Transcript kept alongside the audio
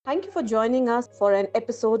Thank you for joining us for an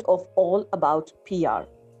episode of All About PR.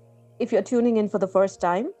 If you're tuning in for the first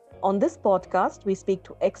time, on this podcast, we speak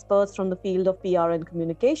to experts from the field of PR and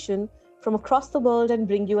communication from across the world and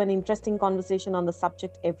bring you an interesting conversation on the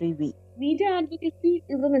subject every week. Media advocacy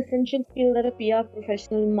is an essential skill that a PR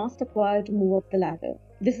professional must acquire to move up the ladder.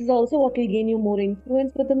 This is also what will gain you more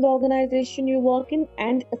influence within the organization you work in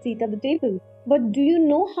and a seat at the table. But do you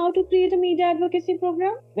know how to create a media advocacy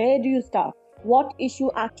program? Where do you start? What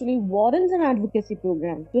issue actually warrants an advocacy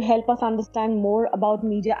program? To help us understand more about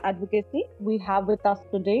media advocacy, we have with us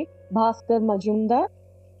today Bhaskar Majumdar,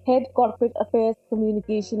 Head Corporate Affairs,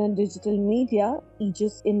 Communication and Digital Media,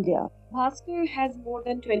 Aegis India. Bhaskar has more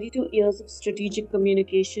than 22 years of strategic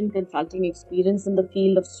communication consulting experience in the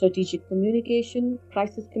field of strategic communication,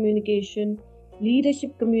 crisis communication,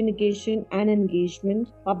 leadership communication and engagement,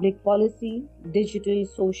 public policy, digital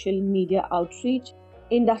social media outreach,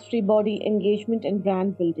 industry body engagement and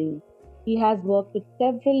brand building. He has worked with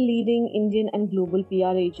several leading Indian and global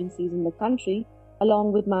PR agencies in the country,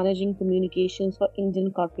 along with managing communications for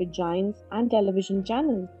Indian corporate giants and television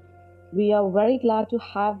channels. We are very glad to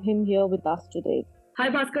have him here with us today. Hi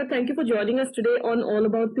Bhaskar, thank you for joining us today on All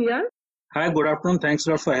About PR. Hi, good afternoon. Thanks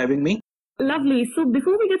a lot for having me. Lovely. So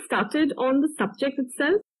before we get started on the subject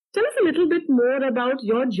itself, tell us a little bit more about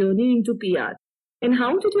your journey into PR. And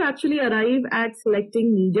how did you actually arrive at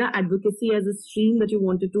selecting media advocacy as a stream that you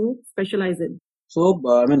wanted to specialize in?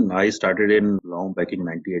 I started in long back in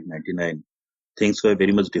 98, 99. Things were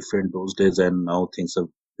very much different those days, and now things have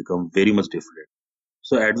become very much different.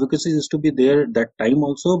 So, advocacy used to be there that time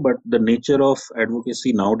also, but the nature of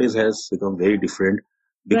advocacy nowadays has become very different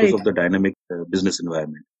because Right. of the dynamic business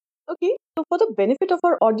environment. Okay, so for the benefit of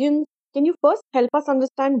our audience, can you first help us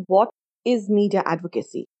understand what is media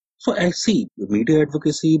advocacy? So, I see media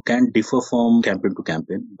advocacy can differ from campaign to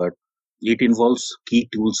campaign, but it involves key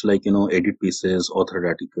tools like edit pieces, author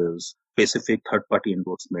articles, specific third party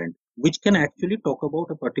endorsement, which can actually talk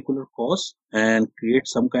about a particular cause and create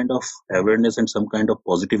some kind of awareness and some kind of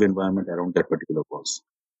positive environment around that particular cause.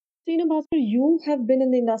 So, Bhaskar, you have been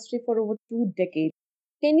in the industry for over 2 decades.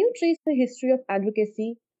 Can you trace the history of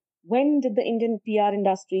advocacy? When did the Indian PR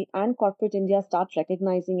industry and corporate India start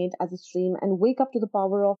recognizing it as a stream and wake up to the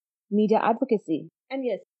power of media advocacy? And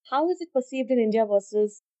yes, how is it perceived in India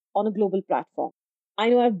versus on a global platform? I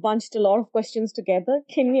know I've bunched a lot of questions together.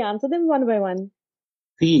 Can we answer them one by one?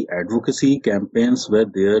 The advocacy campaigns were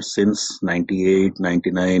there since 98,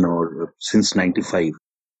 99, or since 95.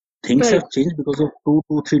 Things Right. have changed because of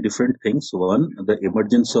two, three different things. One, the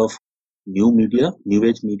emergence of new media, new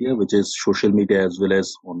age media, which is social media as well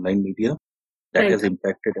as online media, that Right. has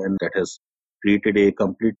impacted and that has created a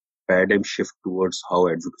complete paradigm shift towards how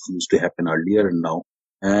advocacy used to happen earlier and now.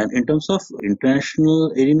 And in terms of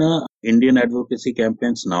international arena, Indian advocacy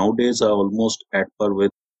campaigns nowadays are almost at par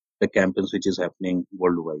with the campaigns which is happening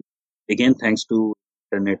worldwide. Again, thanks to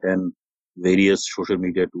internet and various social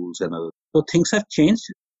media tools and others. So things have changed.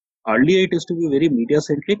 Earlier, it used to be very media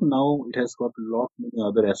centric. Now it has got a lot many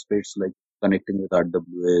other aspects like connecting with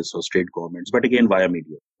RWS or state governments, but again via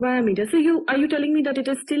media. Via media. So you are you telling me that it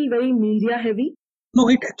is still very media heavy? No,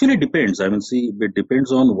 it actually depends. See, it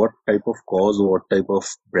depends on what type of cause or what type of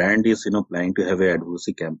brand is planning to have a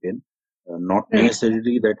advocacy campaign. Not Right.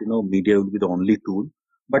 necessarily that media will be the only tool,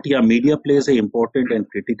 but yeah, media plays a important and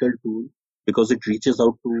critical tool because it reaches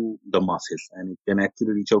out to the masses and it can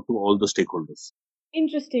actually reach out to all the stakeholders.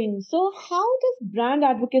 Interesting. So, how does brand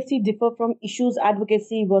advocacy differ from issues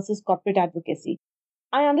advocacy versus corporate advocacy?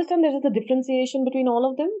 I understand there is a differentiation between all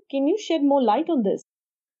of them. Can you shed more light on this?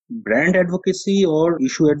 Brand advocacy or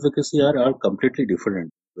issue advocacy are completely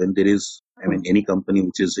different. When there is, any company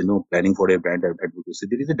which is planning for a brand advocacy,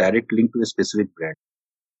 there is a direct link to a specific brand.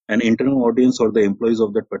 An internal audience or the employees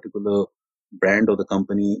of that particular brand or the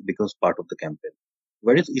company becomes part of the campaign.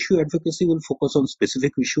 Whereas issue advocacy will focus on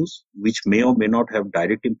specific issues which may or may not have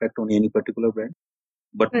direct impact on any particular brand,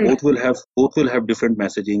 but Right. both will have different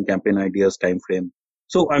messaging, campaign ideas, time frame.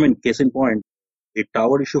 So case in point, a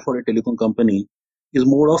tower issue for a telecom company is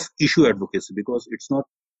more of issue advocacy because it's not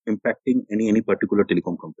impacting any particular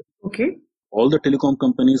telecom company. Okay. All the telecom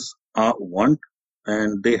companies want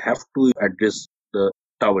and they have to address the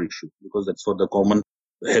tower issue because that's for the common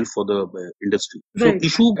health for the industry. So Right.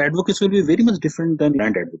 issue advocacy will be very much different than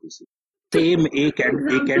brand advocacy. Same a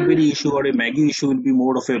Cadbury issue or a Maggie issue will be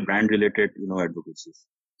more of a brand related advocacy.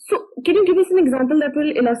 So, can you give us an example that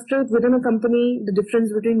will illustrate within a company the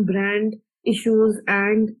difference between brand issues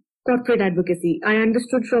and corporate advocacy? I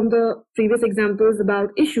understood from the previous examples about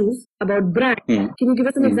issues, about brand. Hmm. Can you give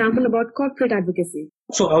us an Hmm. example about corporate advocacy?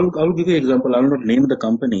 So I'll give you an example. I will not name the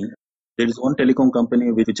company. There is one telecom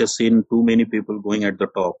company which has seen too many people going at the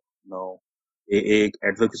top. Now, a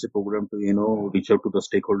advocacy program to reach out to the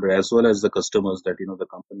stakeholder as well as the customers that the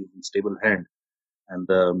company is in stable hand and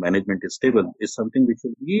the management is stable is something which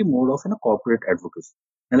will be more of a corporate advocacy.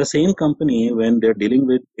 And the same company, when they're dealing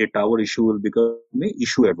with a tower issue, will become a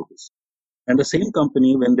issue advocacy. And the same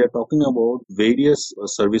company, when they're talking about various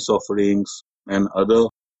service offerings and other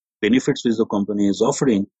benefits which the company is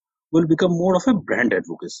offering, will become more of a brand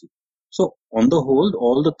advocacy. So, on the whole,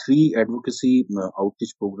 all the three advocacy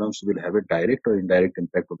outreach programs will have a direct or indirect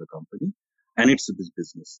impact on the company and its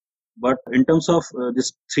business. But in terms of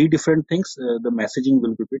these three different things, the messaging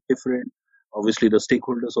will be a bit different. Obviously, the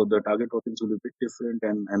stakeholders or the target audience will be a bit different,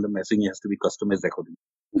 and the messaging has to be customized accordingly.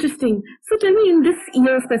 Interesting. So tell me, in this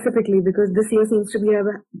year specifically, because this year seems to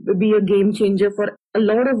be a game changer for a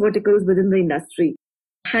lot of verticals within the industry,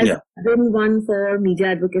 has Yeah. been one for media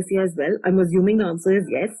advocacy as well? I'm assuming the answer is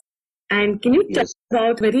yes. And can you tell Yes.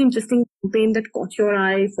 about a very interesting campaign that caught your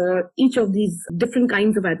eye for each of these different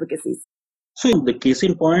kinds of advocacies? So the case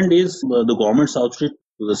in point is the government's outreach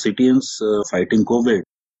to the citizens fighting COVID,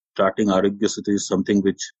 starting Arogya Setu is something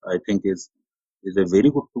which I think is a very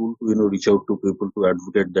good tool to reach out to people to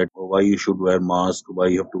advocate that why you should wear mask, why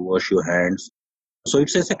you have to wash your hands. So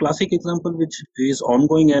it's a classic example which is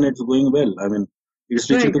ongoing and it's going well. I mean,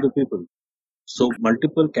 it's reaching Right. to the people. So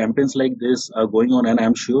multiple campaigns like this are going on, and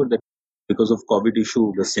I'm sure that because of COVID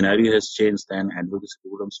issue, the scenario has changed, and advocacy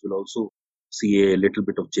programs will also see a little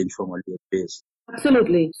bit of change from earlier days.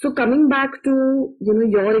 Absolutely. So coming back to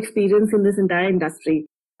your experience in this entire industry,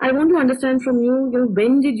 I want to understand from you,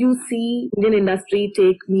 when did you see Indian industry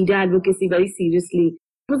take media advocacy very seriously?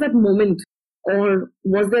 What was that moment? Or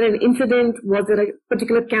was there an incident? Was there a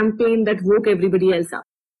particular campaign that woke everybody else up?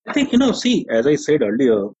 I think, see, as I said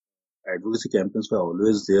earlier, advocacy campaigns were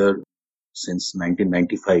always there since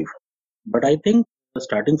 1995. But I think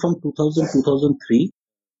starting from 2000, 2003,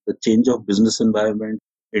 the change of business environment,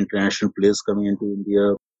 international players coming into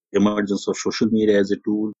India, emergence of social media as a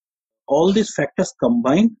tool, all these factors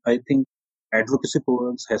combined, I think advocacy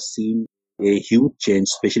programs has seen a huge change,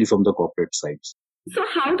 especially from the corporate sides. So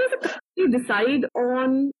how does a company decide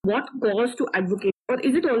on what cause to advocate? Or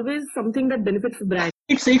is it always something that benefits the brand?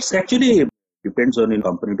 It's actually depends on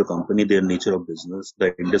company to company, their nature of business,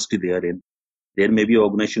 the industry they are in. There may be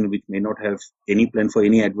organization which may not have any plan for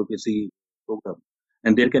any advocacy program,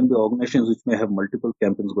 and there can be organizations which may have multiple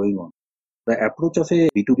campaigns going on. The approach of a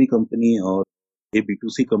B2B company or a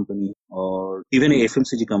B2C company or even a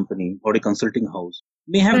FMCG company or a consulting house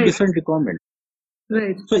may have Right. different requirements.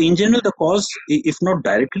 Right. So in general, the cause, if not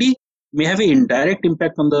directly, may have an indirect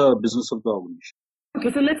impact on the business of the organization.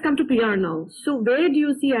 Okay, so let's come to PR now. So where do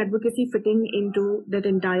you see advocacy fitting into that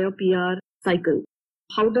entire PR cycle?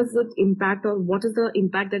 How does it impact, or what is the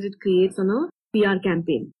impact that it creates on a PR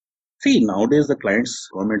campaign? See, nowadays the clients'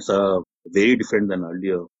 requirements are very different than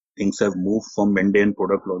earlier. Things have moved from mundane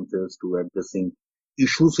product launches to addressing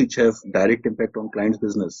issues which have direct impact on clients'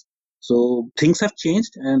 business. So things have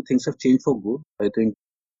changed and things have changed for good. I think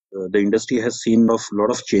the industry has seen a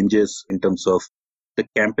lot of changes in terms of the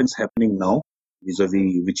campaigns happening now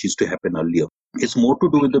vis-a-vis which used to happen earlier. It's more to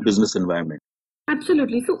do with the business environment.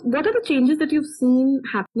 Absolutely. So what are the changes that you've seen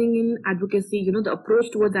happening in advocacy, the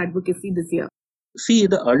approach towards advocacy this year? See,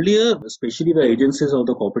 the earlier, especially the agencies or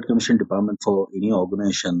the corporate commission department for any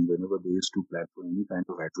organization, whenever they used to plan for any kind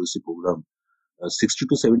of advocacy program, 60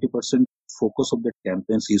 to 70% focus of the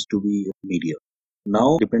campaigns used to be media.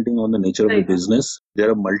 Now, depending on the nature of the Right. business, there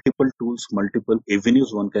are multiple tools, multiple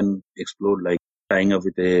avenues one can explore, like tying up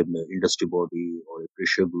with a industry body or a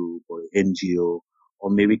pressure group or NGO, or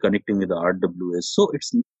maybe connecting with the RWS. So it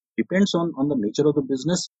depends on the nature of the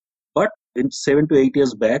business. But in 7 to 8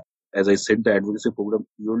 years back, as I said, the advocacy program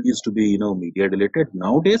purely used to be, media related.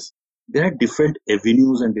 Nowadays, there are different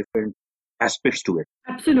avenues and different aspects to it.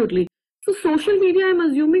 Absolutely. So social media, I'm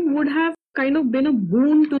assuming, would have kind of been a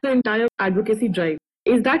boon to the entire advocacy drive.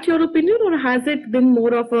 Is that your opinion, or has it been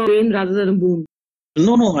more of a pain rather than a boon?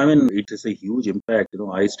 No. I mean, it is a huge impact.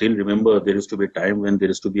 I still remember there used to be a time when there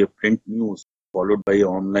used to be a print news followed by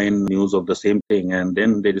online news of the same thing, and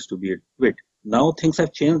then there used to be a tweet. Now things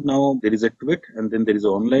have changed. Now there is a tweet, and then there is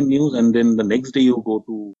online news, and then the next day you go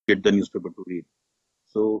to get the newspaper to read.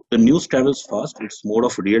 So the news travels fast. It's more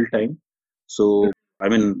of real time. So I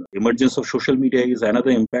mean, emergence of social media is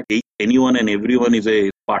another impact. Anyone and everyone is a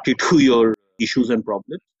party to your issues and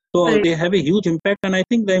problems. So Right. they have a huge impact, and I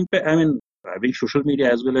think the impact. I mean, having social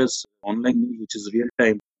media as well as online news, which is real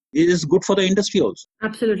time, is good for the industry also.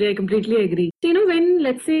 Absolutely, I completely agree. So, when,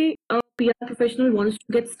 let's say, a PR professional wants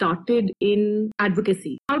to get started in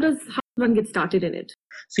advocacy, how does one get started in it?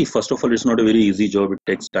 See, first of all, it's not a very easy job. It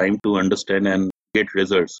takes time to understand and get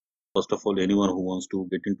results. First of all, anyone who wants to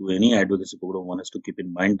get into any advocacy program, one has to keep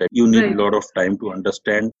in mind that you need a Right. lot of time to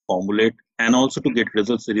understand, formulate, and also to get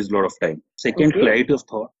results. There is a lot of time. Second, Okay. clarity of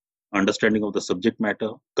thought, understanding of the subject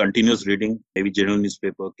matter, continuous reading, maybe general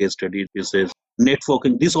newspaper, case studies, essays,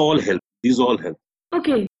 networking. These all help. These all help.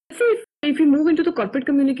 Okay. Let's say if we move into the corporate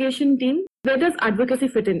communication team, where does advocacy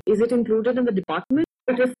fit in? Is it included in the department?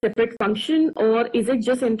 Is it a separate function, or is it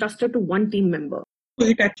just entrusted to one team member? So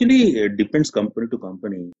it actually depends company to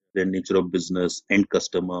company, the nature of business, end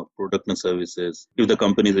customer, product and services. If the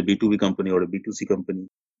company is a B2B company or a B2C company,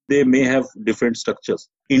 they may have different structures.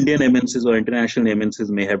 Indian MNCs or international MNCs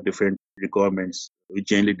may have different requirements, which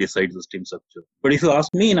generally decides the team structure. But if you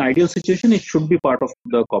ask me, in ideal situation, it should be part of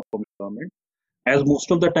the corporate requirement, as most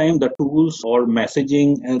of the time the tools or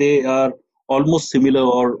messaging they are almost similar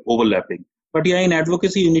or overlapping. But yeah, in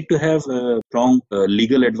advocacy you need to have strong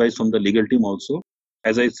legal advice from the legal team also.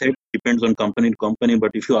 As I said, depends on company to company, but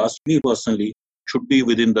if you ask me personally, should be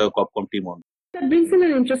within the corpcom team only. That brings in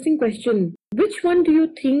an interesting question. Which one do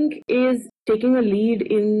you think is taking a lead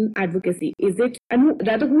in advocacy? Is it, and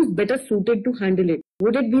rather, who's better suited to handle it?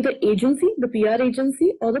 Would it be the agency, the PR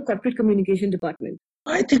agency, or the corporate communication department?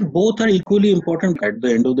 I think both are equally important. At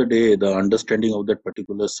the end of the day, the understanding of that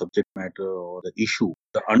particular subject matter or the issue,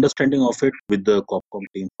 the understanding of it with the Corpcom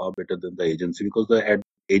team far better than the agency, because the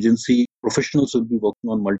agency professionals will be working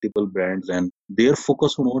on multiple brands and their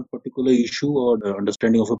focus on one particular issue or the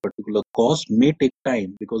understanding of a particular cause may take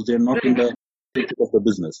time because they're not in the thick of the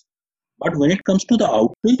business. But when it comes to the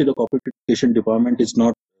outreach, the corporate communication department is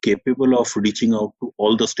not capable of reaching out to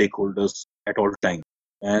all the stakeholders at all times.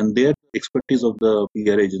 And their expertise of the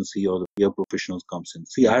PR agency or the PR professionals comes in.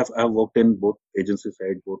 See, I've worked in both agency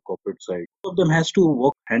side, both corporate side. Both of them has to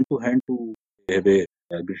work hand to hand to have a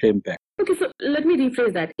greater impact. Okay, so let me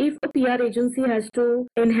rephrase that. If a PR agency has to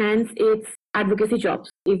enhance its advocacy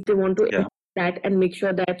jobs, if they want to that and make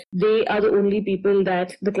sure that they are the only people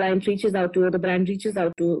that the client reaches out to or the brand reaches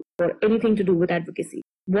out to for anything to do with advocacy,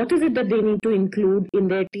 what is it that they need to include in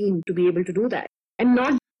their team to be able to do that and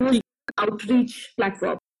not use outreach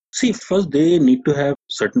platform? See, first they need to have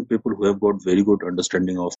certain people who have got very good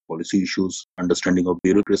understanding of policy issues, understanding of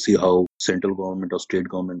bureaucracy, how central government or state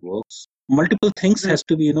government works. Multiple things has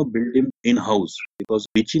to be built in house, because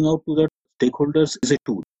reaching out to the stakeholders is a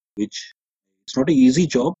tool which it's not an easy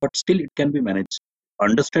job, but still it can be managed.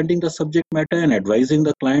 Understanding the subject matter and advising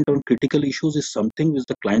the client on critical issues is something which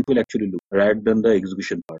the client will actually look rather than the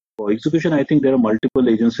execution part. For execution, I think there are multiple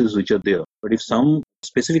agencies which are there. But if some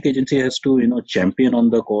specific agency has to, champion on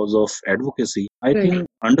the cause of advocacy, I think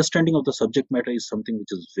understanding of the subject matter is something which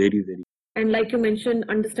is very, very. And like you mentioned,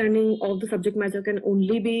 understanding of the subject matter can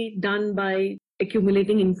only be done by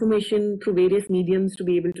accumulating information through various mediums to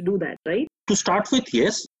be able to do that, right? To start with,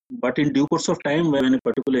 yes. But in due course of time, when a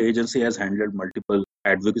particular agency has handled multiple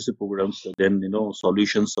advocacy programs, then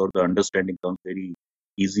solutions or the understanding comes very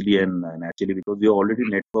easily and naturally, because we are already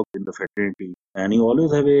networked in the fraternity, and you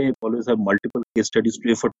always have multiple case studies to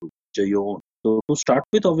refer to, which are your own. So to start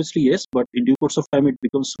with, obviously yes, but in due course of time, it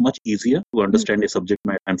becomes much easier to understand a subject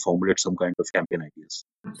matter and formulate some kind of campaign ideas.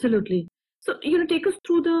 Absolutely. So, take us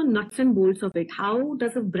through the nuts and bolts of it. How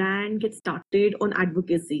does a brand get started on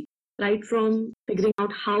advocacy? Right from figuring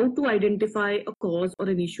out how to identify a cause or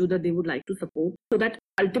an issue that they would like to support, so that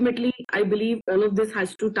ultimately, I believe all of this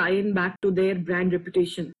has to tie in back to their brand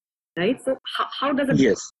reputation, right? So, how does it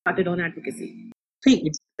get started on advocacy?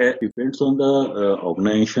 See, it depends on the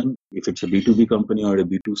organization. If it's a B2B company or a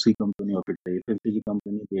B2C company, or if it's a FMCG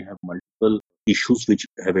company, they have multiple issues which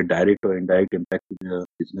have a direct or indirect impact to their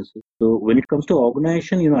businesses. So when it comes to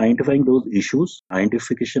organization, identifying those issues,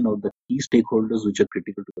 identification of the key stakeholders which are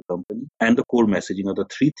critical to the company, and the core messaging are the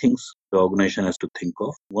three things the organization has to think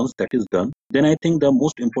of. Once that is done, then I think the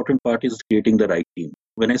most important part is creating the right team.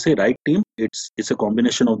 When I say right team, it's a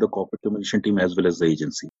combination of the corporate communication team as well as the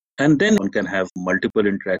agency. And then one can have multiple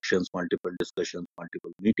interactions, multiple discussions,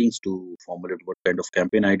 multiple meetings to formulate what kind of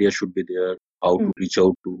campaign idea should be there, how to reach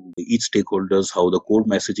out to each stakeholders, how the core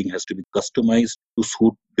messaging has to be customized to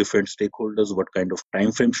suit different stakeholders, what kind of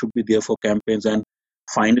time frame should be there for campaigns, and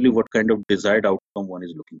finally what kind of desired outcome one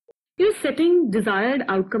is looking for. Setting desired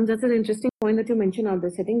outcomes, that's an interesting point that you mentioned out there.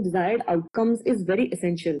 Setting desired outcomes is very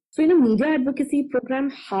essential. So in a media advocacy program,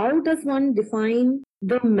 how does one define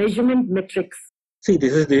the measurement metrics? See,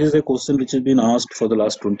 this is a question which has been asked for the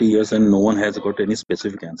last 20 years and no one has got any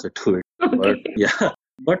specific answer to it. But yeah,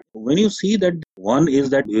 but when you see that, one is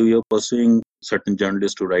that you're pursuing certain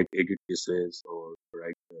journalists to write edit pieces or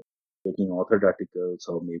write taking authored articles,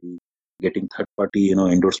 or maybe getting third party,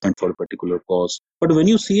 endorsement for a particular cause. But when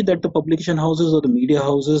you see that the publication houses or the media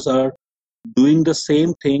houses are doing the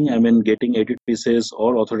same thing, I mean, getting edit pieces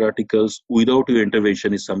or author articles without your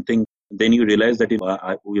intervention is something, then you realize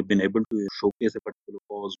that we've been able to showcase a particular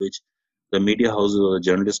cause which the media houses or the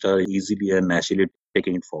journalists are easily and naturally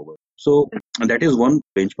taking it forward. So that is one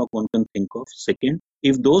benchmark one can think of. Second,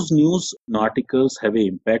 if those news articles have an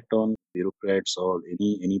impact on bureaucrats or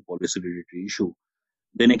any policy related issue,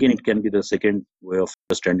 then again, it can be the second way of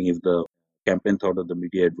understanding if the campaign thought or the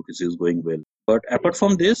media advocacy is going well. But apart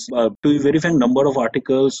from this, to verify number of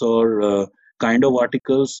articles or kind of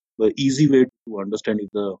articles, the easy way to understand if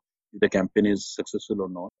the campaign is successful or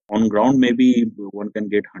not. On ground, maybe one can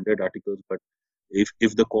get 100 articles, but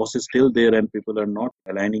if the cause is still there and people are not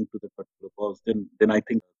aligning to the particular cause, then I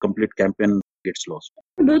think complete campaign gets lost.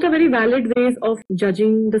 Both are very valid ways of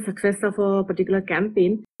judging the success of a particular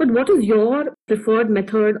campaign. But what is your preferred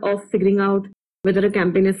method of figuring out whether a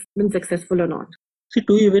campaign has been successful or not? See,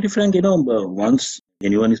 to be very frank, once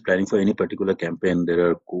anyone is planning for any particular campaign, there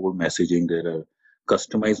are core messaging, there are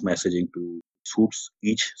customized messaging to suits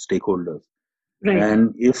each stakeholder. Right.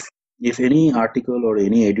 And if any article or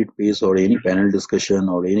any edit piece or any panel discussion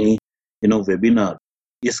or any webinar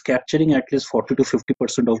is capturing at least 40 to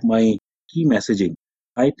 50% of my key messaging,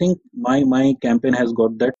 I think my campaign has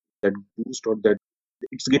got that boost or that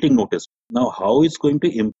it's getting noticed. Now, how it's going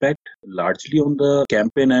to impact largely on the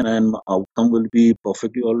campaign and outcome will be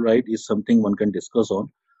perfectly all right is something one can discuss on.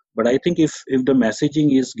 But I think if the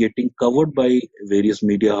messaging is getting covered by various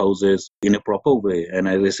media houses in a proper way, and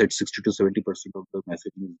as I said, 60 to 70% of the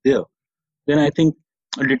messaging is there, then I think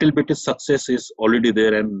a little bit of success is already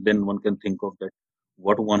there, and then one can think of that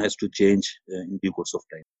what one has to change in due course of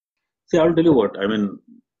time. See, I'll tell you what. I mean,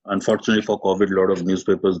 unfortunately for COVID, a lot of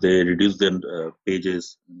newspapers they reduced their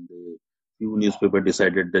pages. And few newspapers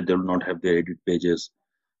decided that they will not have their edit pages,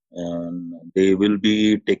 and they will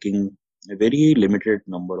be taking a very limited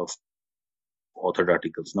number of authored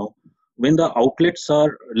articles. Now, when the outlets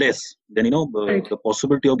are less, then Right. the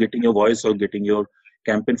possibility of getting your voice or getting your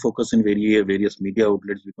campaign focus in various media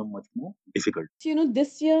outlets become much more difficult.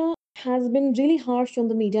 This year has been really harsh on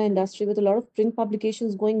the media industry with a lot of print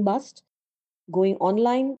publications going bust, going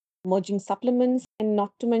online, merging supplements, and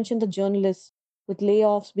not to mention the journalists, with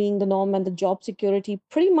layoffs being the norm and the job security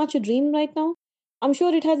pretty much a dream right now. I'm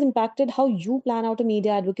sure it has impacted how you plan out a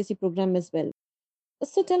media advocacy program as well.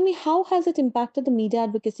 So tell me, how has it impacted the media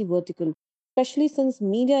advocacy vertical, especially since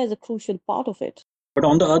media is a crucial part of it? But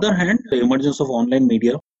on the other hand, the emergence of online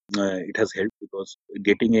media, it has helped because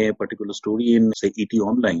getting a particular story in, say, ET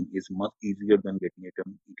online is much easier than getting it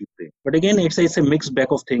on ET print. But again, it's a mixed bag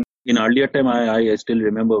of things. In earlier time, I still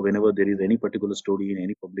remember whenever there is any particular story in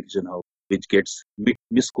any publication house which gets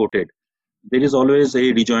misquoted, there is always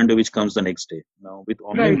a rejoinder which comes the next day. Now, with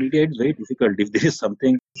online Right. media, it's very difficult. If there is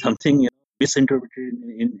something misinterpreted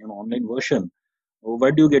in an online version,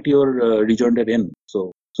 where do you get your rejoinder in?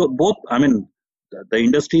 So both. I mean, the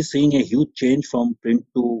industry is seeing a huge change from print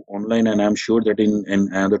to online, and I'm sure that in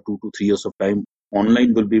another 2 to 3 years of time,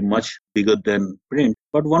 online will be much bigger than print.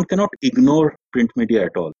 But one cannot ignore print media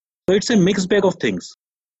at all. So it's a mixed bag of things.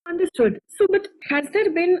 Understood. So, but has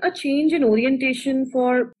there been a change in orientation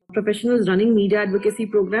for professionals running media advocacy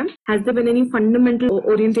program? Has there been any fundamental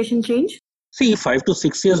orientation change? See, 5 to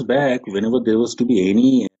 6 years back, whenever there was to be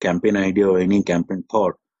any campaign idea or any campaign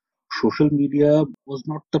thought, social media was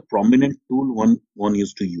not the prominent tool one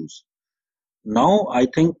used to use. Now, I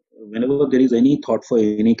think whenever there is any thought for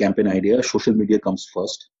any campaign idea, social media comes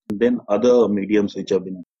first, and then other mediums which have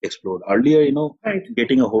been explored. Earlier, Right.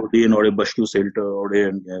 getting a hoarding or a bush to shelter or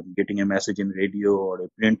getting a message in radio or a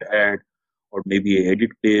print ad or maybe a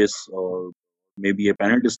edit piece or maybe a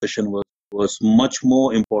panel discussion was much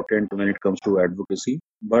more important when it comes to advocacy.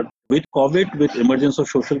 But with COVID, with emergence of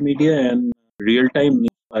social media and real time,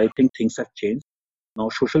 I think things have changed. Now,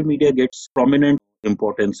 social media gets prominent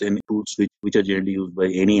importance in tools which are generally used by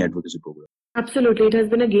any advocacy program. Absolutely. It has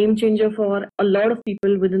been a game changer for a lot of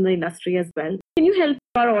people within the industry as well. Can you help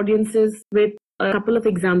our audiences with a couple of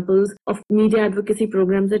examples of media advocacy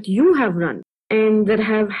programs that you have run and that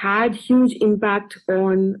have had huge impact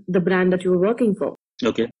on the brand that you're working for?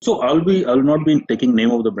 Okay, so I'll not be taking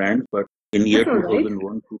name of the brand, but in year That's all right.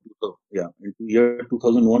 2001 to 2000, yeah, in year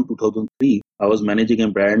 2001 2003, I was managing a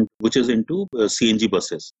brand which is into CNG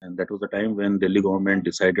buses, and that was the time when Delhi government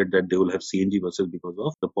decided that they will have CNG buses because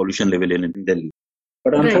of the pollution level in Delhi.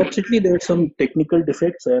 But Right. unfortunately, there are some technical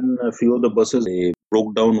defects, and a few of the buses they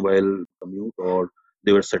broke down while commute, or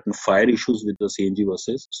There were certain fire issues with the CNG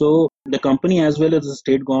buses. So the company as well as the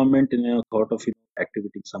state government thought of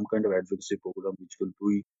activating some kind of advocacy program which will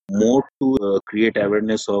be more to create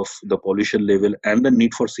awareness of the pollution level and the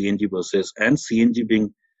need for CNG buses, and CNG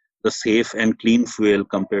being the safe and clean fuel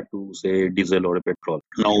compared to say diesel or petrol.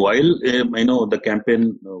 Now, while I know the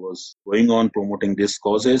campaign was going on promoting these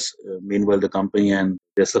causes, meanwhile the company and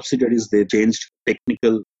their subsidiaries they changed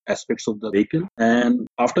technical aspects of the vehicle. And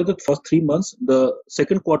after the first 3 months, the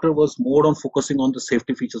second quarter was more on focusing on the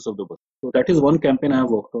safety features of the bus. So that is one campaign I have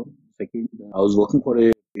worked on. Second, I was working for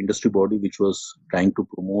a industry body which was trying to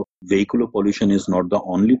promote vehicular pollution is not the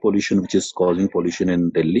only pollution which is causing pollution in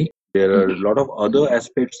Delhi. There are a lot of other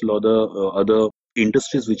aspects, a lot of other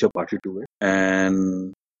industries which are party to it,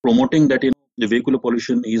 and promoting that the vehicular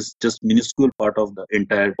pollution is just minuscule part of the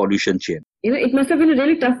entire pollution chain. It must have been a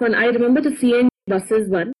really tough one. I remember the CNG buses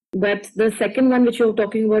one, but the second one, which you're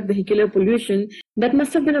talking about, vehicular pollution, that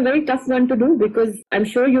must have been a very tough one to do, because I'm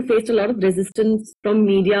sure you faced a lot of resistance from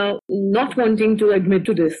media not wanting to admit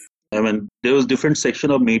to this. I mean, there was different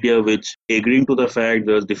section of media which agreeing to the fact.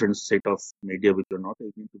 There was different set of media which were not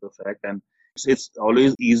agreeing to the fact, and it's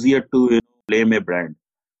always easier to blame a brand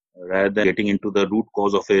rather than getting into the root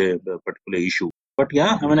cause of a particular issue. But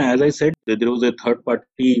yeah, I mean, as I said, there was a third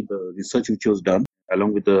party research which was done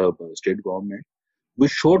along with the state government,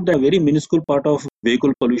 which showed that a very minuscule part of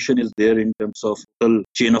vehicle pollution is there in terms of total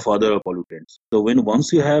chain of other pollutants. So when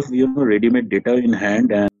once you have ready-made data in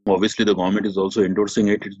hand, and obviously the government is also endorsing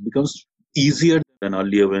it, it becomes easier than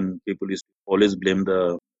earlier when people used to always blame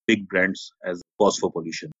the big brands as cause for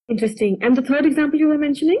pollution. Interesting. And the third example you were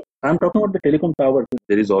mentioning? I'm talking about the telecom tower.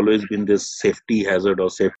 There has always been this safety hazard or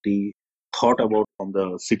safety thought about from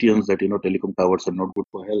the citizens that telecom towers are not good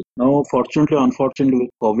for health. Now, fortunately, unfortunately, with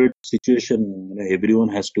COVID situation, everyone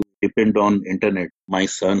has to depend on internet. My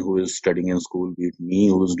son, who is studying in school, with me,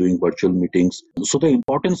 who is doing virtual meetings. So the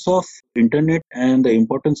importance of internet and the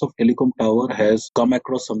importance of telecom tower has come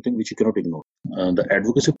across something which you cannot ignore. The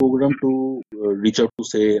advocacy program to reach out to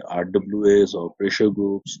say RWAs or pressure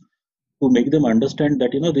groups to make them understand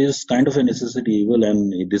that this is kind of a necessity evil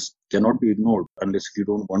and this cannot be ignored unless if you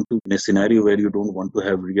don't want to in a scenario where you don't want to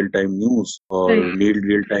have real time news or Right. need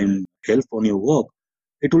real time help on your work,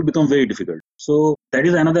 it will become very difficult. So that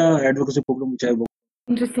is another advocacy program which I work.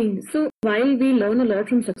 Interesting. So while we learn a lot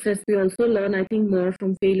from success, we also learn, I think, more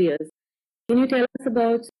from failures. Can you tell us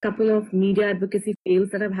about a couple of media advocacy fails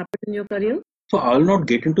that have happened in your career? So I'll not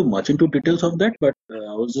get into much into details of that, but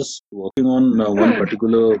I was just working on one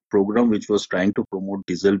particular program which was trying to promote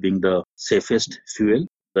diesel being the safest fuel.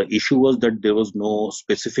 The issue was that there was no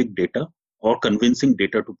specific data or convincing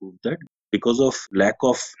data to prove that. Because of lack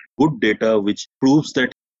of good data which proves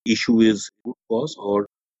that issue is good cause, or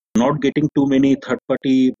not getting too many third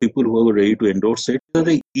party people who are ready to endorse it. These are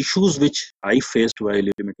the issues which I faced while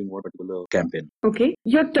implementing one particular campaign. Okay.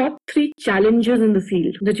 Your top three challenges in the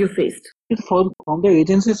field that you faced. From the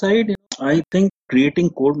agency side, I think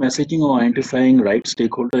creating core messaging or identifying right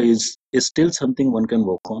stakeholder is still something one can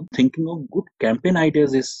work on. Thinking of good campaign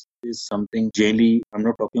ideas is something generally, I'm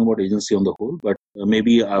not talking about agency on the whole, but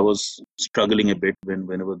maybe I was struggling a bit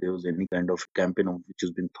whenever there was any kind of campaign which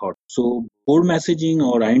has been thought. So core messaging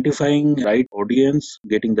or identifying right audience,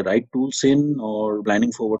 getting the right tools in, or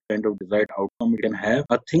planning for what kind of desired outcome it can have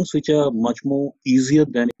are things which are much more easier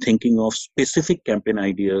than thinking of specific campaign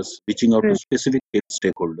ideas, reaching out to specific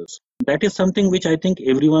stakeholders. That is something which I think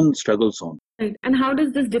everyone struggles on. Right. And how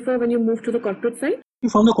does this differ when you move to the corporate side?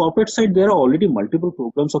 From the corporate side, there are already multiple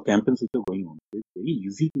programs or campaigns which are going on. It's very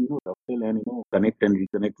easy to dovetail and connect and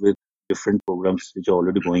reconnect with different programs which are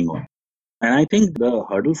already going on. And I think the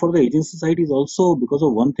hurdle for the agency side is also because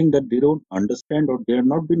of one thing that they don't understand, or they are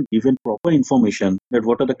not been given proper information that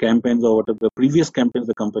what are the campaigns or what are the previous campaigns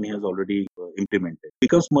the company has already implemented. It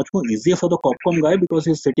becomes much more easier for the Copcom guy because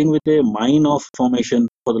he's sitting with a mine of information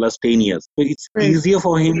for the last 10 years. So it's easier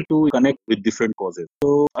for him to connect with different causes.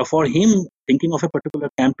 So for him, thinking of a particular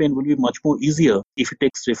campaign will be much more easier if he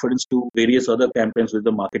takes reference to various other campaigns which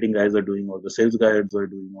the marketing guys are doing, or the sales guys are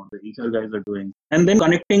doing, or the HR guys are doing, and then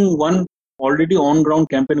connecting one already on ground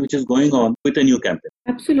campaign which is going on with a new campaign.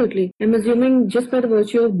 Absolutely. I'm assuming just by the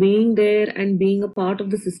virtue of being there and being a part of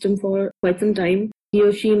the system for quite some time, he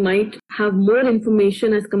or she might have more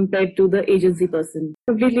information as compared to the agency person.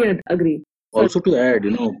 Completely agree. Also to add,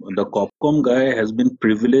 the Copcom guy has been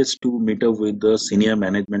privileged to meet up with the senior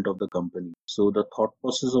management of the company. So the thought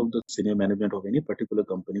process of the senior management of any particular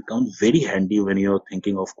company comes very handy when you're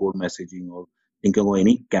thinking of core messaging or thinking of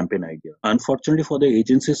any campaign idea. Unfortunately for the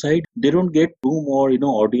agency side, they don't get too more,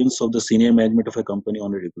 audience of the senior management of a company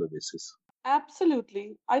on a regular basis.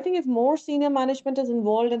 Absolutely. I think if more senior management is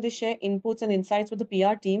involved and they share inputs and insights with the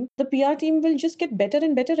PR team will just get better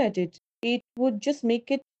and better at it. It would just make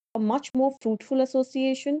it a much more fruitful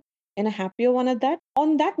association and a happier one at that.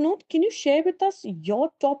 On that note, can you share with us your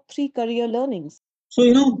top three career learnings?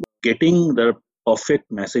 So, getting the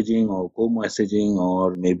perfect messaging or co-messaging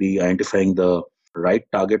or maybe identifying the right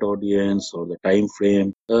target audience or the time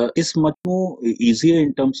frame is much more easier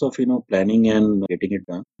in terms of, planning and getting it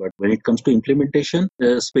done. But when it comes to implementation,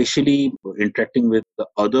 especially interacting with the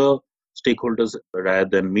other stakeholders rather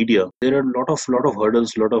than media, there are a lot of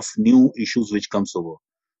hurdles, a lot of new issues which comes over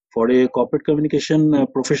for a corporate communication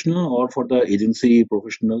professional or for the agency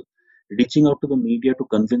professional. Reaching out to the media to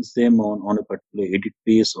convince them on a particular edit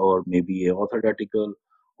piece or maybe a authored article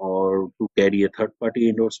or to carry a third party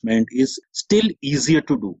endorsement is still easier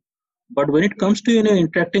to do. But when it comes to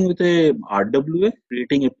interacting with a RWA,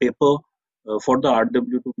 creating a paper for the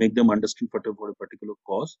RW to make them understand for a particular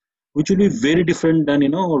cause, which will be very different than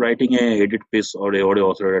writing a edit piece or a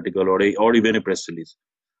authored article or even a press release.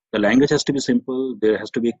 The language has to be simple. There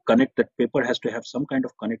has to be a connect. That paper has to have some kind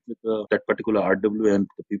of connect with that particular RW and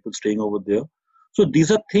the people staying over there. So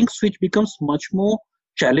these are things which becomes much more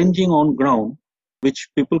challenging on ground, which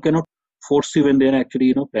people cannot foresee when they're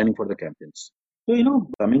actually planning for the campaigns.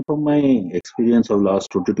 So coming from my experience of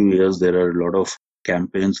last 22 years, there are a lot of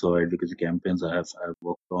campaigns or advocacy campaigns I've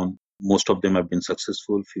worked on. Most of them have been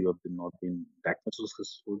successful. Few have been not been that much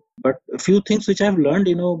successful. But a few things which I've learned,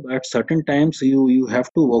 at certain times you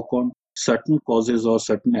have to work on certain causes or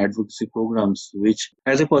certain advocacy programs, which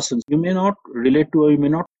as a person you may not relate to or you may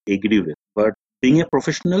not agree with. But being a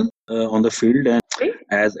professional on the field and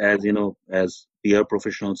as PR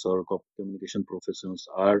professionals or corporate communication professionals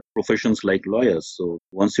are professions like lawyers. So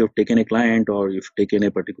once you've taken a client or you've taken a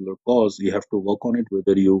particular cause, you have to work on it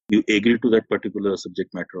whether you agree to that particular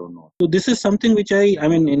subject matter or not. So this is something which I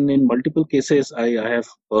mean in multiple cases I have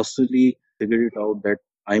personally figured it out that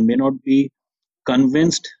I may not be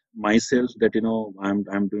convinced myself that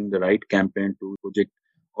I'm doing the right campaign to project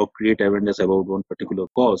or create awareness about one particular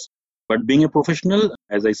cause. But being a professional,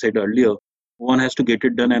 as I said earlier, one has to get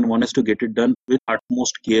it done and one has to get it done with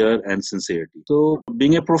utmost care and sincerity. So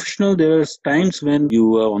being a professional, there's times when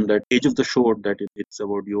you are on that edge of the shore that it's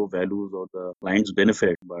about your values or the client's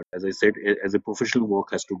benefit. But as I said, as a professional,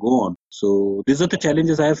 work has to go on. So these are the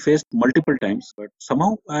challenges I have faced multiple times, but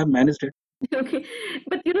somehow I have managed it. Okay.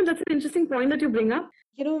 But that's an interesting point that you bring up.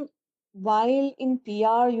 While in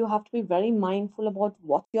PR, you have to be very mindful about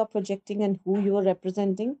what you're projecting and who you're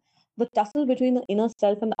representing. The tussle between the inner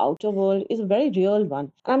self and the outer world is a very real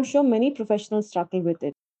one. I'm sure many professionals struggle with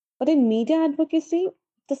it. But in media advocacy,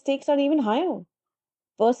 the stakes are even higher.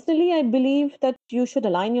 Personally, I believe that you should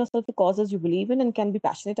align yourself to causes you believe in and can be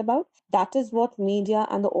passionate about. That is what media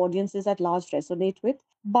and the audiences at large resonate with.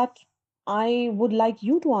 But I would like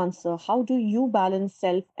you to answer, how do you balance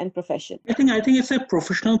self and profession? I think it's a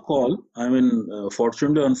professional call. I mean,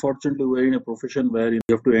 fortunately, unfortunately, we're in a profession where you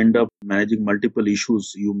have to end up managing multiple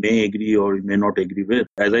issues you may agree or you may not agree with.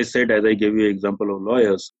 As I said, as I gave you an example of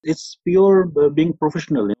lawyers, it's pure being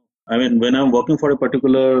professional. I mean, when I'm working for a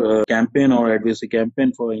particular campaign or advocacy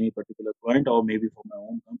campaign for any particular client or maybe for my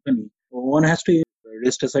own company, one has to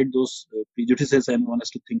rest aside those prejudices and one has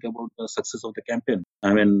to think about the success of the campaign.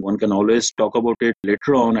 I mean, one can always talk about it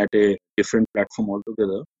later on at a different platform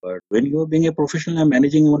altogether. But when you are being a professional and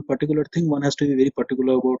managing one particular thing, one has to be very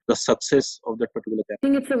particular about the success of that particular campaign. I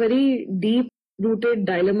think it's a very deep rooted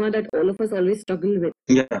dilemma that all of us always struggle with.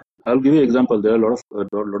 Yeah, I'll give you an example. There are a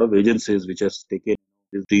lot of agencies which has taken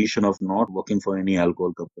this decision of not working for any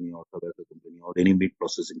alcohol company or tobacco company or any meat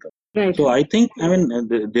processing company. Right. So I think, I mean,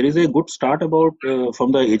 there is a good start about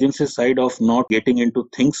from the agency side of not getting into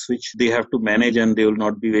things which they have to manage and they will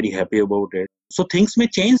not be very happy about it. So things may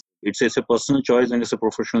change. It's a personal choice and it's a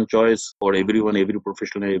professional choice for everyone, every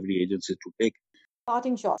professional, every agency to take.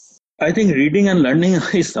 Parting shots. I think reading and learning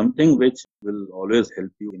is something which will always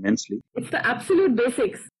help you immensely. It's the absolute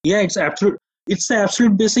basics. Yeah, it's the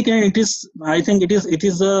absolute basic, and it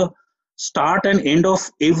is a start and end of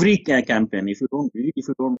every campaign. If you don't read, if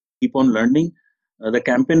you don't keep on learning, the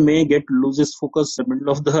campaign may get loses focus in the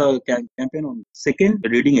middle of the campaign. On second,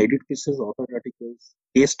 reading edit pieces, author articles,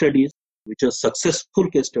 case studies, which are successful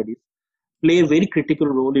case studies, play a very critical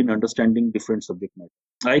role in understanding different subject matter.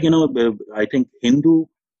 I think Hindu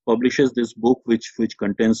publishes this book which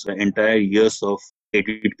contains the entire years of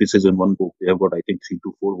edit pieces in one book. They have got, I think, 3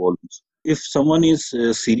 to 4 volumes. If someone is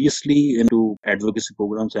seriously into advocacy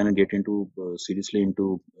programs and get into seriously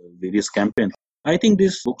into various campaigns, I think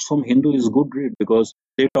these books from Hindu is good read because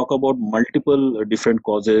they talk about multiple different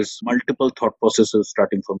causes, multiple thought processes,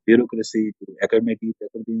 starting from bureaucracy to academia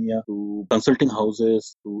to consulting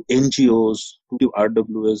houses to NGOs to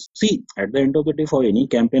RWS. See, at the end of the day, for any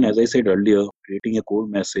campaign, as I said earlier, creating a core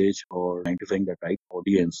message or identifying the right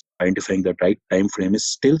audience, identifying the right time frame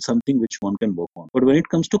is still something which one can work on. But when it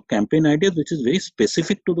comes to campaign ideas, which is very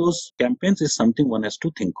specific to those campaigns, is something one has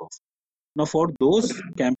to think of. Now, for those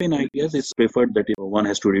campaign ideas, it's preferred that one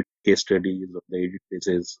has to read case studies of the edit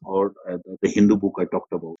cases or the Hindu book I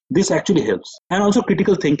talked about. This actually helps. And also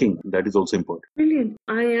critical thinking, that is also important. Brilliant.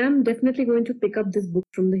 I am definitely going to pick up this book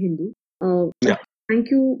from the Hindu. Yeah.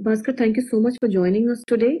 Thank you, Bhaskar. Thank you so much for joining us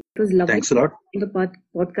today. It was lovely Thanks a lot. in the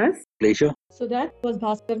podcast. Pleasure. So that was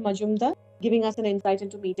Bhaskar Majumdar giving us an insight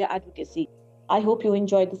into media advocacy. I hope you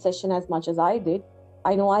enjoyed the session as much as I did.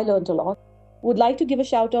 I know I learned a lot. Would like to give a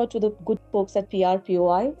shout out to the good folks at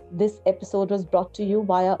PRPOI. This episode was brought to you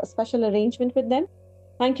via a special arrangement with them.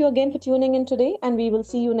 Thank you again for tuning in today, and we will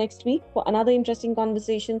see you next week for another interesting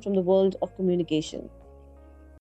conversation from the world of communication.